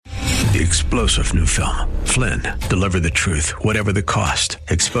The explosive new film, Flynn, deliver the truth, whatever the cost,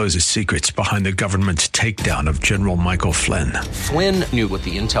 exposes secrets behind the government's takedown of General Michael Flynn. Flynn knew what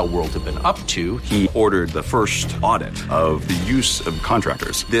the intel world had been up to. He ordered the first audit of the use of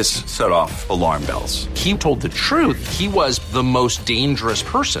contractors. This set off alarm bells. He told the truth. He was the most dangerous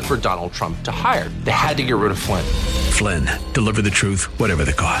person for Donald Trump to hire. They had to get rid of Flynn. Flynn, deliver the truth, whatever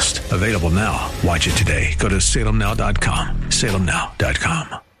the cost. Available now. Watch it today. Go to salemnow.com.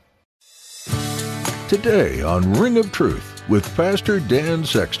 salemnow.com. Today on Ring of Truth with Pastor Dan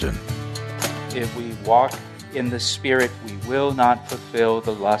Sexton. If we walk in the Spirit, we will not fulfill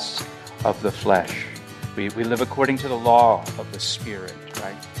the lusts of the flesh. We live according to the law of the Spirit,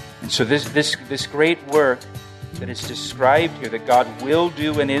 right? And so this great work that is described here that God will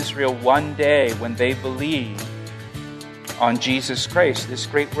do in Israel one day when they believe on Jesus Christ, this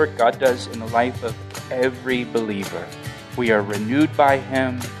great work God does in the life of every believer. We are renewed by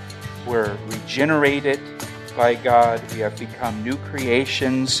Him. We're regenerated by God. We have become new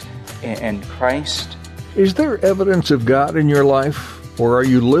creations in Christ. Is there evidence of God in your life, or are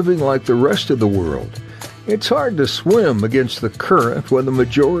you living like the rest of the world? It's hard to swim against the current when the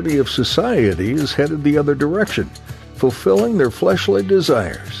majority of society is headed the other direction, fulfilling their fleshly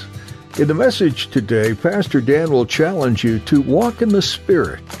desires. In the message today, Pastor Dan will challenge you to walk in the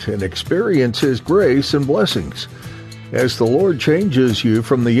Spirit and experience His grace and blessings. As the Lord changes you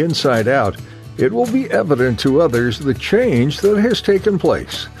from the inside out, it will be evident to others the change that has taken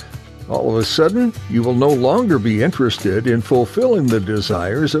place. All of a sudden, you will no longer be interested in fulfilling the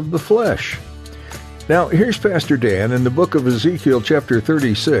desires of the flesh. Now, here's Pastor Dan in the book of Ezekiel chapter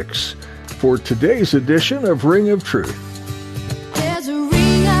 36 for today's edition of Ring of Truth. There's a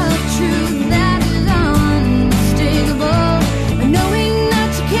ring of truth that is unmistakable, knowing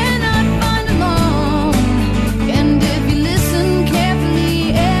that you cannot find alone. And if you listen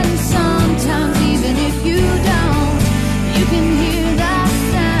carefully, and sometimes even if you don't, you can hear that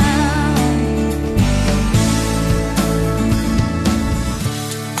sound.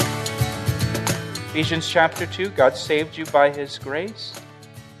 Ephesians chapter 2, God saved you by His grace.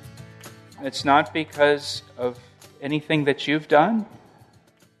 It's not because of anything that you've done.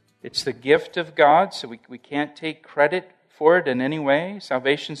 It's the gift of God, so we can't take credit for it in any way.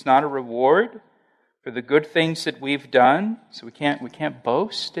 Salvation's not a reward for the good things that we've done, so we can't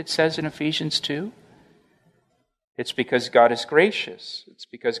boast, it says in Ephesians 2. It's because God is gracious. It's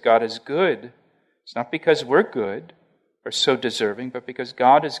because God is good. It's not because we're good or so deserving, but because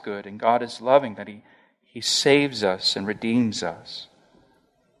God is good and God is loving, that He saves us and redeems us.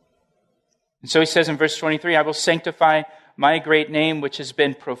 And so He says in verse 23, I will sanctify my great name, which has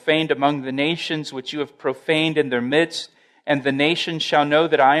been profaned among the nations, which you have profaned in their midst, and the nations shall know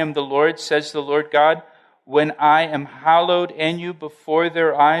that I am the Lord, says the Lord God, when I am hallowed in you before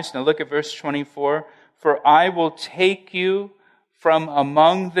their eyes. Now look at verse 24. For I will take you from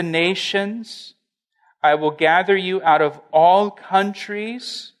among the nations. I will gather you out of all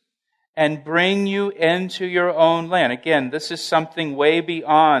countries and bring you into your own land. Again, this is something way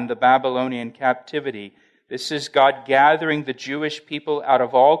beyond the Babylonian captivity. This is God gathering the Jewish people out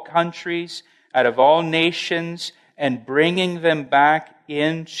of all countries, out of all nations, and bringing them back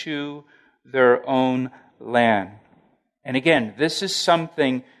into their own land. And again, this is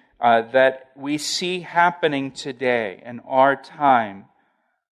something that we see happening today in our time.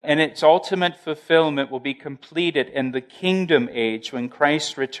 And its ultimate fulfillment will be completed in the kingdom age when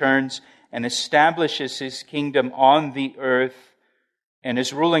Christ returns and establishes His kingdom on the earth and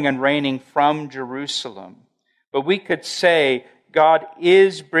is ruling and reigning from Jerusalem. But we could say God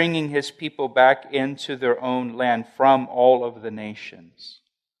is bringing His people back into their own land from all of the nations.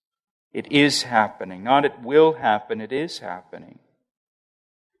 It is happening. Not it will happen, it is happening.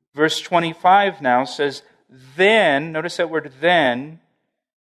 Verse 25 now says, then, notice that word then.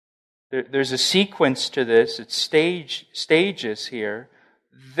 There's a sequence to this. It's stages here.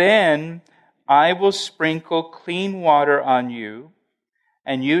 Then I will sprinkle clean water on you,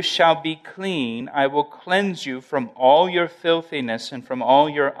 and you shall be clean. I will cleanse you from all your filthiness and from all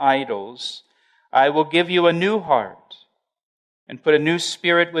your idols. I will give you a new heart and put a new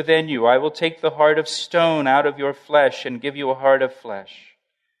spirit within you. I will take the heart of stone out of your flesh and give you a heart of flesh.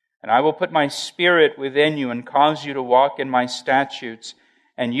 And I will put my spirit within you and cause you to walk in my statutes,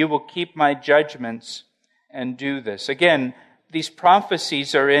 and you will keep my judgments and do this. Again, these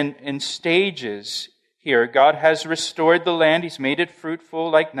prophecies are in stages here. God has restored the land. He's made it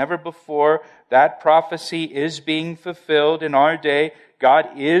fruitful like never before. That prophecy is being fulfilled in our day.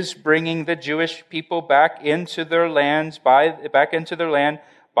 God is bringing the Jewish people back into their land by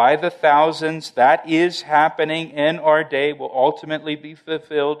the thousands. That is happening in our day, will ultimately be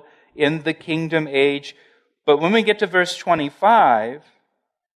fulfilled in the kingdom age. But when we get to verses 25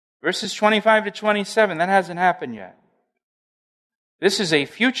 to 27, that hasn't happened yet. This is a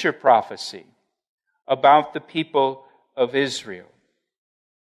future prophecy about the people of Israel.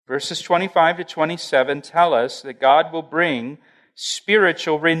 Verses 25 to 27 tell us that God will bring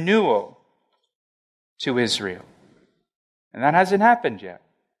spiritual renewal to Israel. And that hasn't happened yet.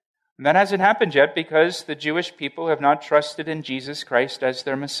 And that hasn't happened yet because the Jewish people have not trusted in Jesus Christ as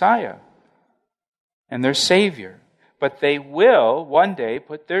their Messiah and their Savior. But they will one day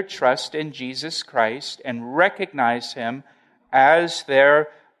put their trust in Jesus Christ and recognize Him as their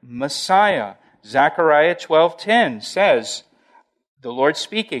Messiah. Zechariah 12:10 says, the Lord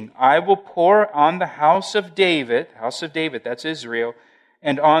speaking, I will pour on the house of David, that's Israel,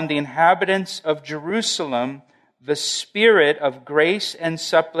 and on the inhabitants of Jerusalem, the spirit of grace and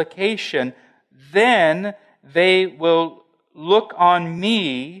supplication. Then they will look on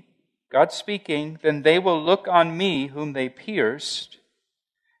me, God speaking, then they will look on me whom they pierced.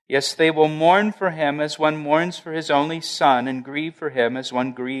 Yes, they will mourn for him as one mourns for his only son, and grieve for him as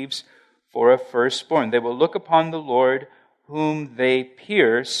one grieves for a firstborn. They will look upon the Lord whom they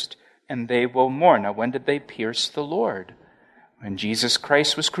pierced, and they will mourn. Now, when did they pierce the Lord? When Jesus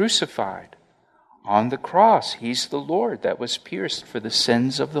Christ was crucified on the cross. He's the Lord that was pierced for the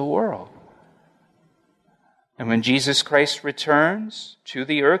sins of the world. And when Jesus Christ returns to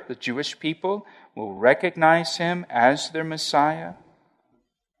the earth, the Jewish people will recognize Him as their Messiah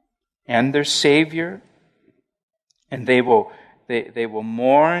and their Savior. And they will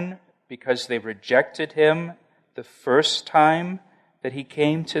mourn because they rejected Him the first time that He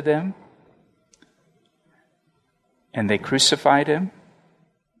came to them. And they crucified Him.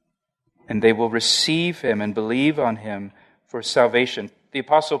 And they will receive Him and believe on Him for salvation. The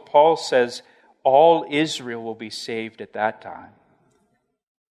Apostle Paul says all Israel will be saved at that time.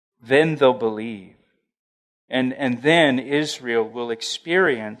 Then they'll believe. And then Israel will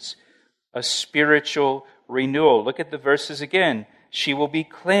experience a spiritual renewal. Look at the verses again. She will be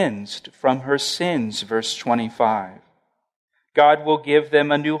cleansed from her sins, verse 25. God will give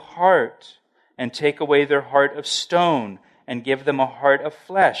them a new heart and take away their heart of stone and give them a heart of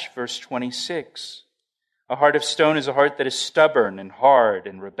flesh, verse 26. A heart of stone is a heart that is stubborn and hard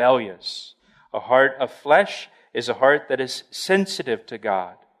and rebellious. A heart of flesh is a heart that is sensitive to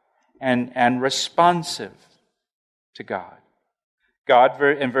God and responsive to God. God,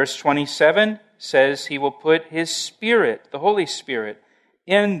 in verse 27, says He will put His Spirit, the Holy Spirit,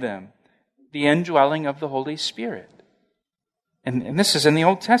 in them, the indwelling of the Holy Spirit. And this is in the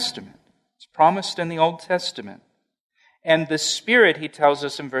Old Testament. It's promised in the Old Testament. And the Spirit, he tells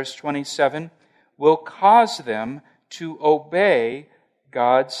us in verse 27, will cause them to obey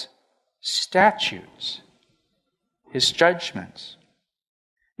God's statutes, His judgments.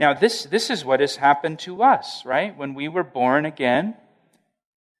 Now, this is what has happened to us, right? When we were born again,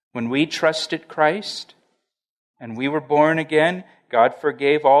 when we trusted Christ, and we were born again, God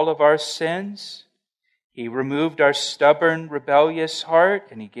forgave all of our sins. He removed our stubborn, rebellious heart,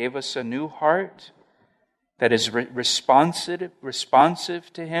 and He gave us a new heart that is responsive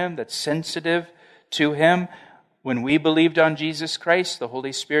to Him, that's sensitive to Him. When we believed on Jesus Christ, the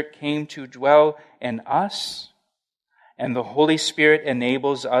Holy Spirit came to dwell in us, and the Holy Spirit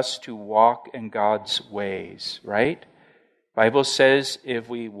enables us to walk in God's ways, right? Bible says if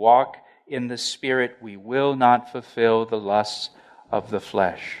we walk in the Spirit, we will not fulfill the lusts of the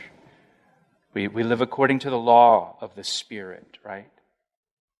flesh. We live according to the law of the Spirit, right?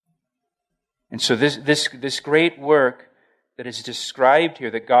 And so this great work that is described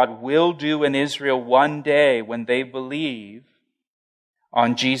here, that God will do in Israel one day when they believe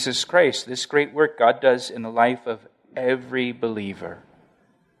on Jesus Christ, this great work God does in the life of every believer.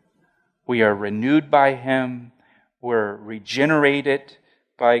 We are renewed by Him. We're regenerated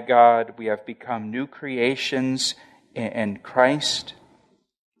by God. We have become new creations in Christ.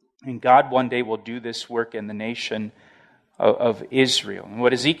 And God one day will do this work in the nation of Israel. And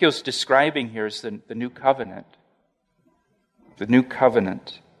what Ezekiel's describing here is the new covenant. The new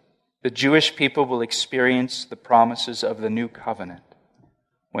covenant. The Jewish people will experience the promises of the new covenant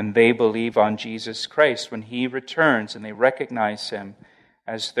when they believe on Jesus Christ, when He returns and they recognize Him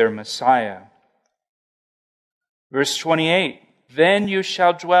as their Messiah. Verse 28, then you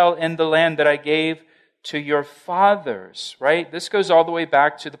shall dwell in the land that I gave to your fathers, right? This goes all the way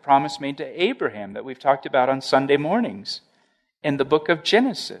back to the promise made to Abraham that we've talked about on Sunday mornings in the book of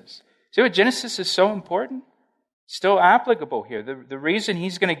Genesis. See what Genesis is so important? Still applicable here. The reason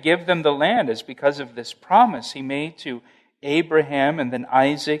He's going to give them the land is because of this promise He made to Abraham and then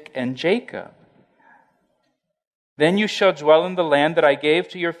Isaac and Jacob. Then you shall dwell in the land that I gave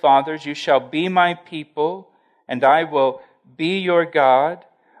to your fathers. You shall be my people, and I will be your God.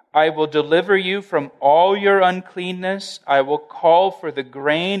 I will deliver you from all your uncleanness. I will call for the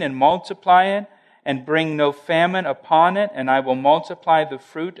grain and multiply it, and bring no famine upon it. And I will multiply the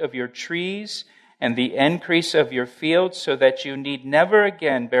fruit of your trees and the increase of your fields, so that you need never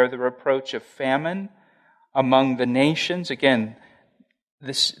again bear the reproach of famine among the nations. Again,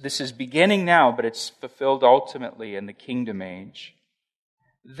 this is beginning now, but it's fulfilled ultimately in the kingdom age.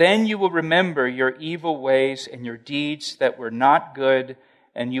 Then you will remember your evil ways and your deeds that were not good,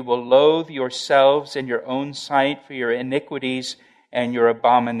 and you will loathe yourselves in your own sight for your iniquities and your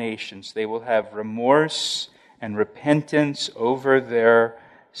abominations. They will have remorse and repentance over their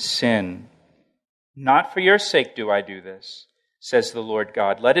sin. Not for your sake do I do this, says the Lord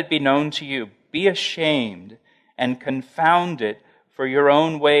God. Let it be known to you. Be ashamed and confounded for your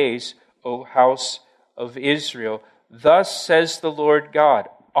own ways, O house of Israel. Thus says the Lord God,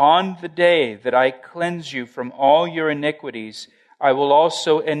 on the day that I cleanse you from all your iniquities, I will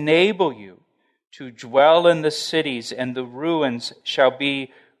also enable you to dwell in the cities, and the ruins shall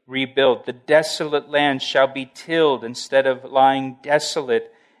be rebuilt. The desolate land shall be tilled instead of lying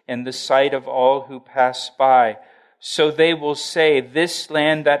desolate in the sight of all who pass by. So they will say, this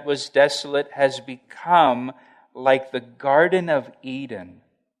land that was desolate has become like the Garden of Eden,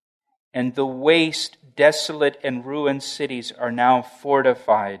 and the waste, desolate, and ruined cities are now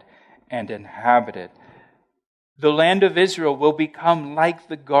fortified and inhabited. The land of Israel will become like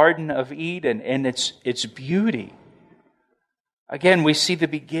the Garden of Eden in its beauty. Again, we see the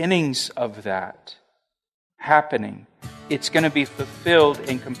beginnings of that happening. It's going to be fulfilled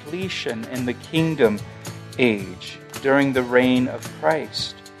in completion in the kingdom age during the reign of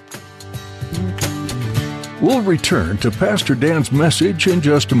Christ. We'll return to Pastor Dan's message in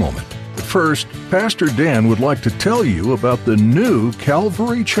just a moment. First, Pastor Dan would like to tell you about the new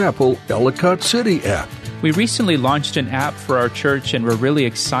Calvary Chapel Ellicott City app. We recently launched an app for our church, and we're really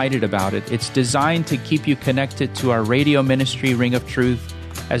excited about it. It's designed to keep you connected to our radio ministry, Ring of Truth,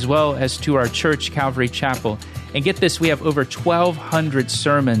 as well as to our church, Calvary Chapel. And get this, we have over 1,200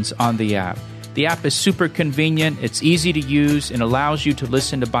 sermons on the app. The app is super convenient, it's easy to use, and allows you to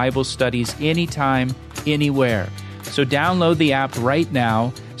listen to Bible studies anytime, anywhere. So download the app right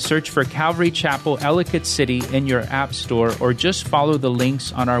now, search for Calvary Chapel Ellicott City in your app store, or just follow the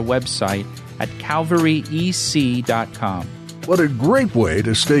links on our website at calvaryec.com. What a great way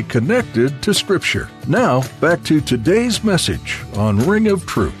to stay connected to Scripture. Now, back to today's message on Ring of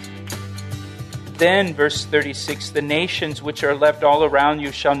Truth. Then, verse 36, the nations which are left all around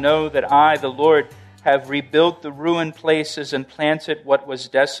you shall know that I, the Lord, have rebuilt the ruined places and planted what was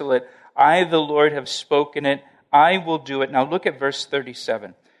desolate. I, the Lord, have spoken it. I will do it. Now look at verse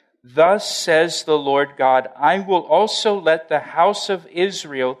 37. Thus says the Lord God, I will also let the house of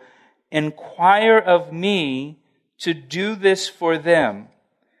Israel inquire of me to do this for them.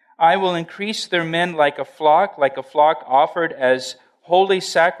 I will increase their men like a flock offered as holy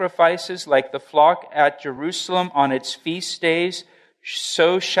sacrifices, like the flock at Jerusalem on its feast days.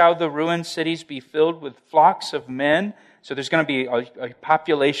 So shall the ruined cities be filled with flocks of men. So there's going to be a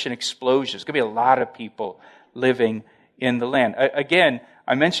population explosion. There's going to be a lot of people living in the land. Again,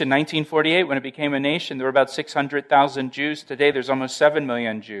 I mentioned 1948 when it became a nation, there were about 600,000 Jews. Today there's almost 7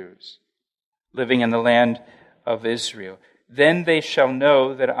 million Jews living in the land of Israel. Then they shall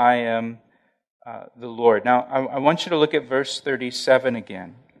know that I am the Lord. Now, I want you to look at verse 37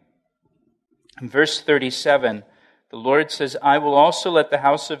 again. In verse 37, the Lord says, I will also let the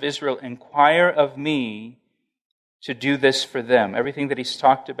house of Israel inquire of me to do this for them. Everything that he's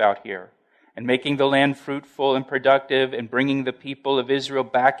talked about here. And making the land fruitful and productive, and bringing the people of Israel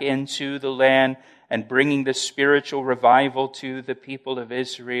back into the land, and bringing the spiritual revival to the people of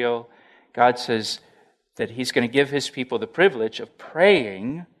Israel. God says that he's going to give his people the privilege of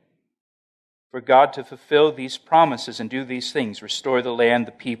praying for God to fulfill these promises and do these things. Restore the land,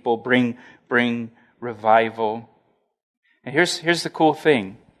 the people, bring revival. And here's the cool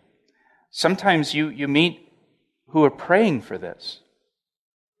thing. Sometimes you meet who are praying for this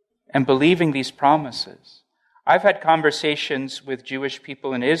and believing these promises. I've had conversations with Jewish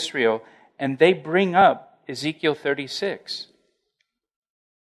people in Israel, and they bring up Ezekiel 36.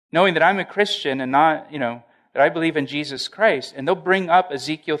 Knowing that I'm a Christian and not, that I believe in Jesus Christ, and they'll bring up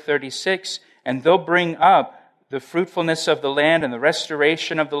Ezekiel 36, and they'll bring up the fruitfulness of the land and the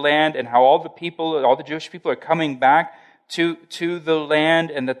restoration of the land, and how all the Jewish people are coming back to the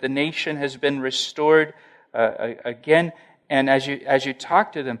land, and that the nation has been restored again. And as you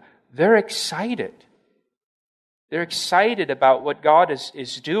talk to them, they're excited. They're excited about what God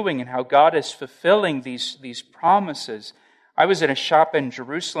is doing and how God is fulfilling these promises. I was in a shop in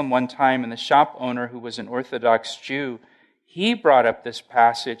Jerusalem one time, and the shop owner, who was an Orthodox Jew, he brought up this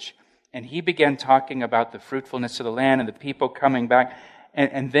passage, and he began talking about the fruitfulness of the land and the people coming back.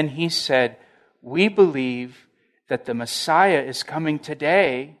 And then he said, we believe that the Messiah is coming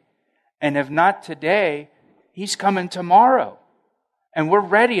today, and if not today, he's coming tomorrow. And we're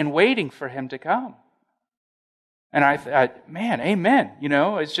ready and waiting for him to come. And I thought, man, amen. You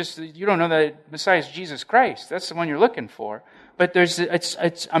know, it's just, you don't know that Messiah is Jesus Christ. That's the one you're looking for. But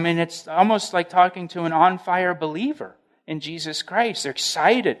it's almost like talking to an on-fire believer in Jesus Christ. They're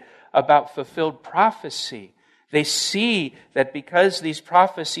excited about fulfilled prophecy. They see that because these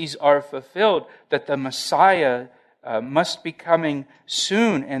prophecies are fulfilled, that the Messiah must be coming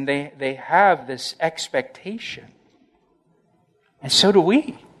soon, and they have this expectation. And so do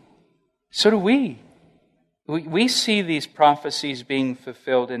we. So do we. We see these prophecies being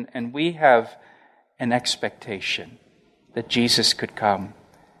fulfilled, and we have an expectation that Jesus could come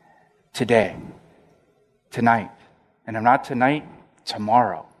today, tonight. And if not tonight,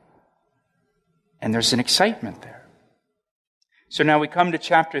 tomorrow. And there's an excitement there. So now we come to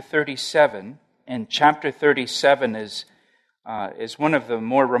chapter 37, and chapter 37 is one of the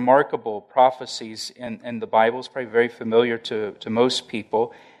more remarkable prophecies in the Bible. It's probably very familiar to most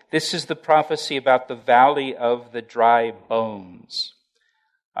people. This is the prophecy about the valley of the dry bones.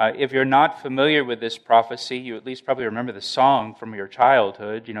 If you're not familiar with this prophecy, you at least probably remember the song from your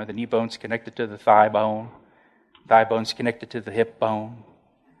childhood. You know, the knee bone's connected to the thigh bone's connected to the hip bone.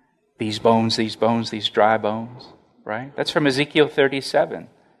 These bones, these dry bones, right? That's from Ezekiel 37.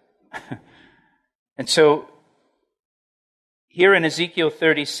 And so, here in Ezekiel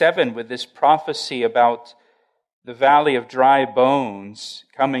 37, with this prophecy about the valley of dry bones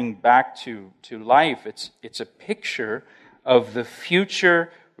coming back to life, it's a picture of the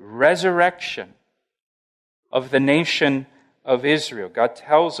future resurrection of the nation of Israel. God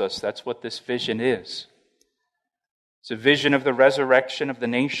tells us that's what this vision is. It's a vision of the resurrection of the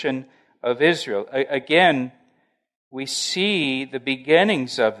nation of Israel. Again, we see the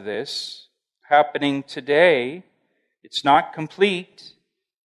beginnings of this happening today. It's not complete.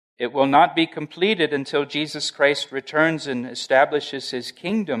 It will not be completed until Jesus Christ returns and establishes his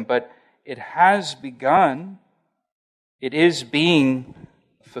kingdom, but it has begun. It is being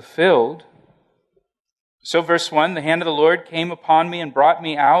fulfilled. So verse 1, the hand of the Lord came upon me and brought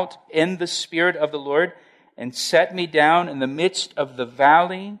me out in the Spirit of the Lord and set me down in the midst of the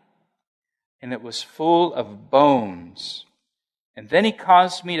valley, and it was full of bones. And then he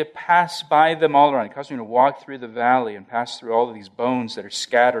caused me to pass by them all around. He caused me to walk through the valley and pass through all of these bones that are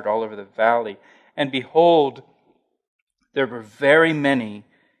scattered all over the valley. And behold, there were very many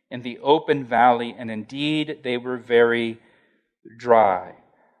in the open valley, and indeed they were very dry.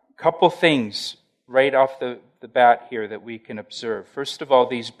 A couple things right off the bat here that we can observe. First of all,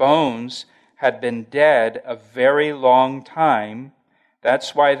 these bones had been dead a very long time.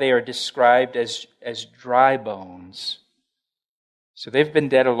 That's why they are described as dry bones. So they've been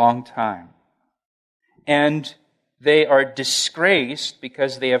dead a long time. And they are disgraced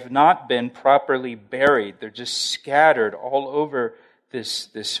because they have not been properly buried. They're just scattered all over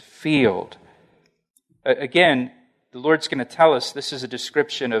this field. Again, the Lord's going to tell us this is a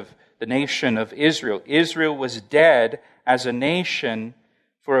description of the nation of Israel. Israel was dead as a nation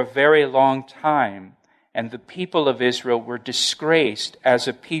for a very long time, and the people of Israel were disgraced as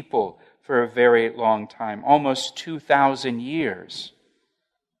a people for a very long time, almost 2,000 years,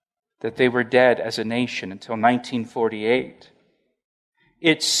 that they were dead as a nation until 1948.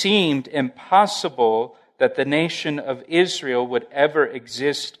 It seemed impossible that the nation of Israel would ever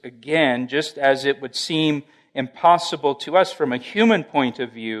exist again, just as it would seem impossible to us from a human point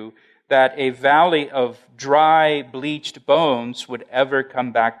of view that a valley of dry, bleached bones would ever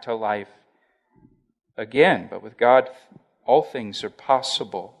come back to life again. But with God, all things are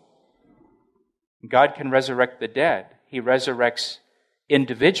possible. God can resurrect the dead. He resurrects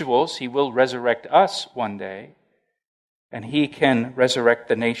individuals. He will resurrect us one day. And he can resurrect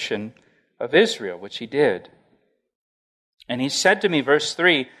the nation of Israel, which he did. And he said to me, verse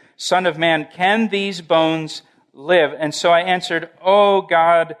 3, Son of man, can these bones live? And so I answered, Oh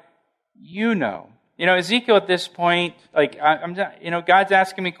God, you know. You know, Ezekiel at this point, God's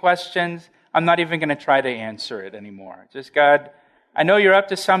asking me questions. I'm not even going to try to answer it anymore. Just, God, I know you're up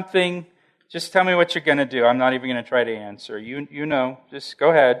to something. Just tell me what you're going to do. I'm not even going to try to answer. You know, just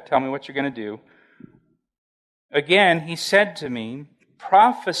go ahead. Tell me what you're going to do. Again, he said to me,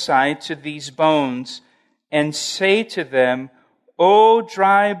 Prophesy to these bones and say to them, O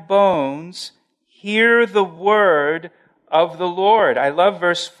dry bones, hear the word of the Lord. I love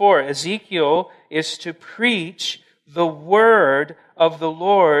verse 4. Ezekiel is to preach the word of the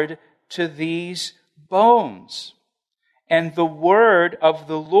Lord to these bones. And the word of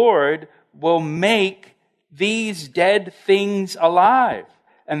the Lord will make these dead things alive.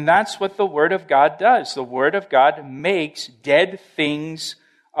 And that's what the Word of God does. The Word of God makes dead things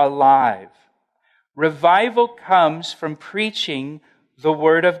alive. Revival comes from preaching the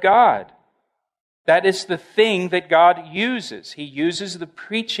Word of God. That is the thing that God uses. He uses the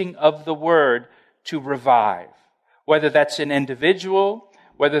preaching of the Word to revive. Whether that's an individual,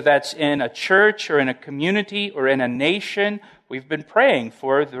 whether that's in a church or in a community or in a nation, we've been praying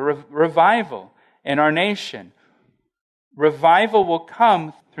for the revival in our nation. Revival will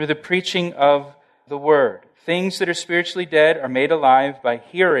come through the preaching of the Word. Things that are spiritually dead are made alive by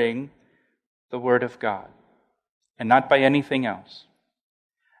hearing the Word of God and not by anything else.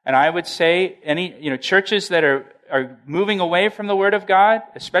 And I would say churches that are moving away from the Word of God,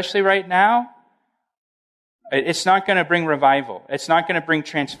 especially right now, it's not going to bring revival. It's not going to bring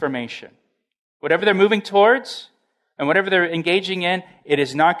transformation. Whatever they're moving towards and whatever they're engaging in, it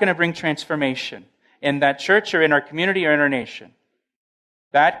is not going to bring transformation in that church or in our community or in our nation.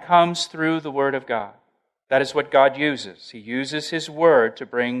 That comes through the Word of God. That is what God uses. He uses His Word to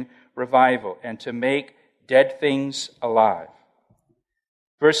bring revival and to make dead things alive.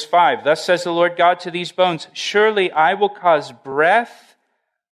 Verse 5, thus says the Lord God to these bones, surely I will cause breath,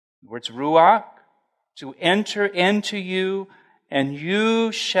 the word's ruach, to enter into you, and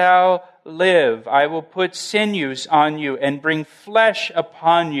you shall live. I will put sinews on you and bring flesh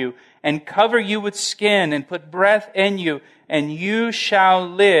upon you and cover you with skin and put breath in you, and you shall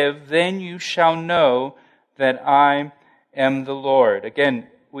live. Then you shall know that I am the Lord. Again,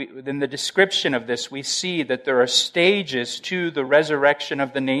 in the description of this, we see that there are stages to the resurrection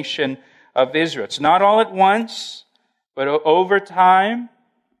of the nation of Israel. It's not all at once, but over time,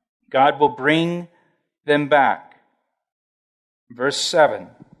 God will bring them back. Verse 7.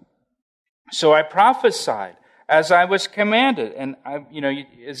 So I prophesied as I was commanded. And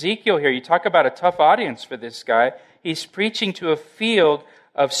Ezekiel here, you talk about a tough audience for this guy. He's preaching to a field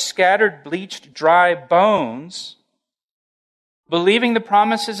of scattered, bleached, dry bones, believing the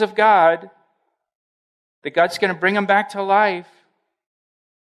promises of God, that God's going to bring them back to life.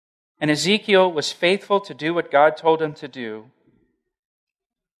 And Ezekiel was faithful to do what God told him to do,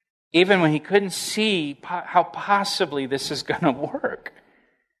 even when he couldn't see how possibly this is going to work.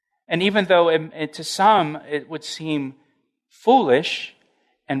 And even though to some it would seem foolish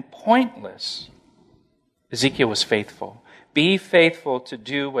and pointless, Ezekiel was faithful. Be faithful to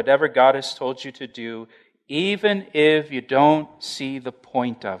do whatever God has told you to do, even if you don't see the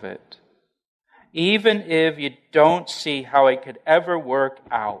point of it. Even if you don't see how it could ever work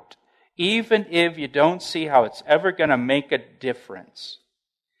out. Even if you don't see how it's ever going to make a difference.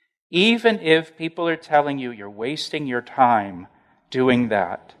 Even if people are telling you you're wasting your time doing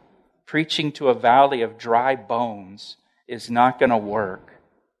that, preaching to a valley of dry bones is not going to work.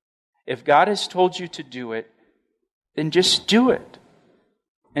 If God has told you to do it, then just do it.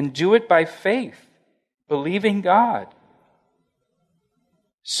 And do it by faith, believing God.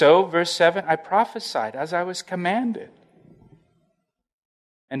 So, verse 7, I prophesied as I was commanded.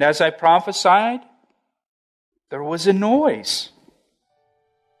 And as I prophesied, there was a noise.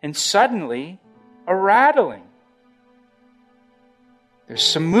 And suddenly, a rattling. There's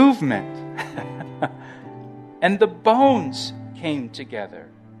some movement. And the bones came together,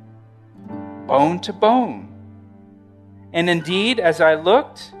 bone to bone. And indeed, as I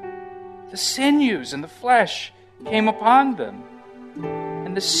looked, the sinews and the flesh came upon them,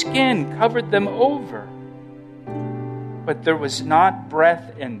 and the skin covered them over. But there was not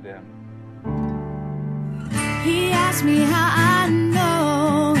breath in them. He asked me how I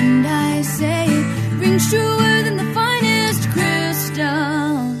know, and I say it rings truer than the finest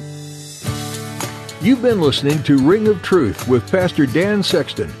crystal. You've been listening to Ring of Truth with Pastor Dan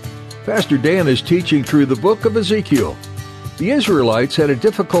Sexton. Pastor Dan is teaching through the book of Ezekiel. The Israelites had a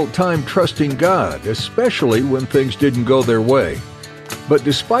difficult time trusting God, especially when things didn't go their way. But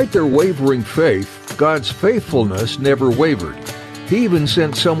despite their wavering faith, God's faithfulness never wavered. He even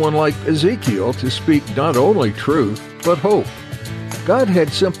sent someone like Ezekiel to speak not only truth, but hope. God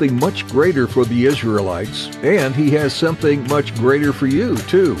had something much greater for the Israelites, and He has something much greater for you,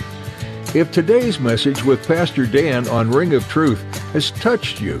 too. If today's message with Pastor Dan on Ring of Truth has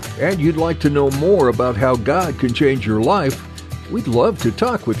touched you, and you'd like to know more about how God can change your life, we'd love to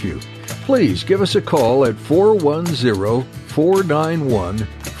talk with you. Please give us a call at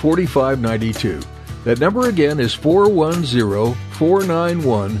 410-491-4592. That number again is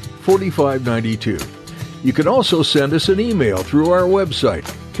 410-491-4592. You can also send us an email through our website,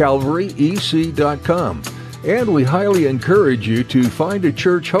 calvaryec.com. And we highly encourage you to find a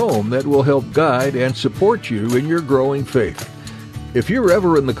church home that will help guide and support you in your growing faith. If you're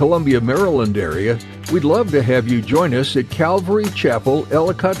ever in the Columbia, Maryland area, we'd love to have you join us at Calvary Chapel,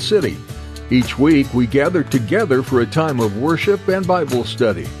 Ellicott City. Each week, we gather together for a time of worship and Bible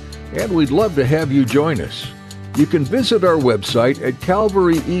study, and we'd love to have you join us. You can visit our website at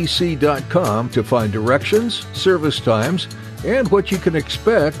calvaryec.com to find directions, service times, and what you can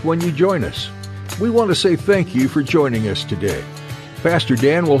expect when you join us. We want to say thank you for joining us today. Pastor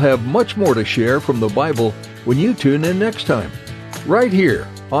Dan will have much more to share from the Bible when you tune in next time, right here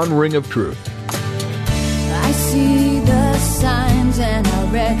on Ring of Truth. I see the signs and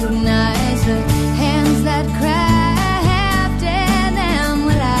I recognize the hands that crafted them.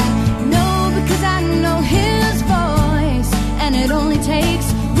 Well, I know because I know His voice, and it only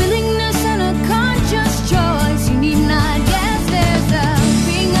takes willingness and a conscious choice. You need not guess, there's a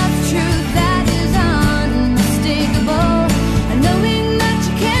ring of truth that is unmistakable, knowing that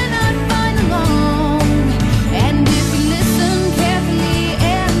you cannot find alone. And if you listen carefully,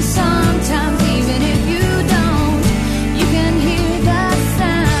 and sometimes even if you don't, you can hear the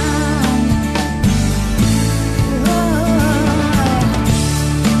sound.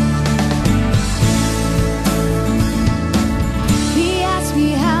 He asked me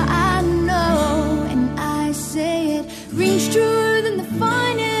how I know, and I say it rings true.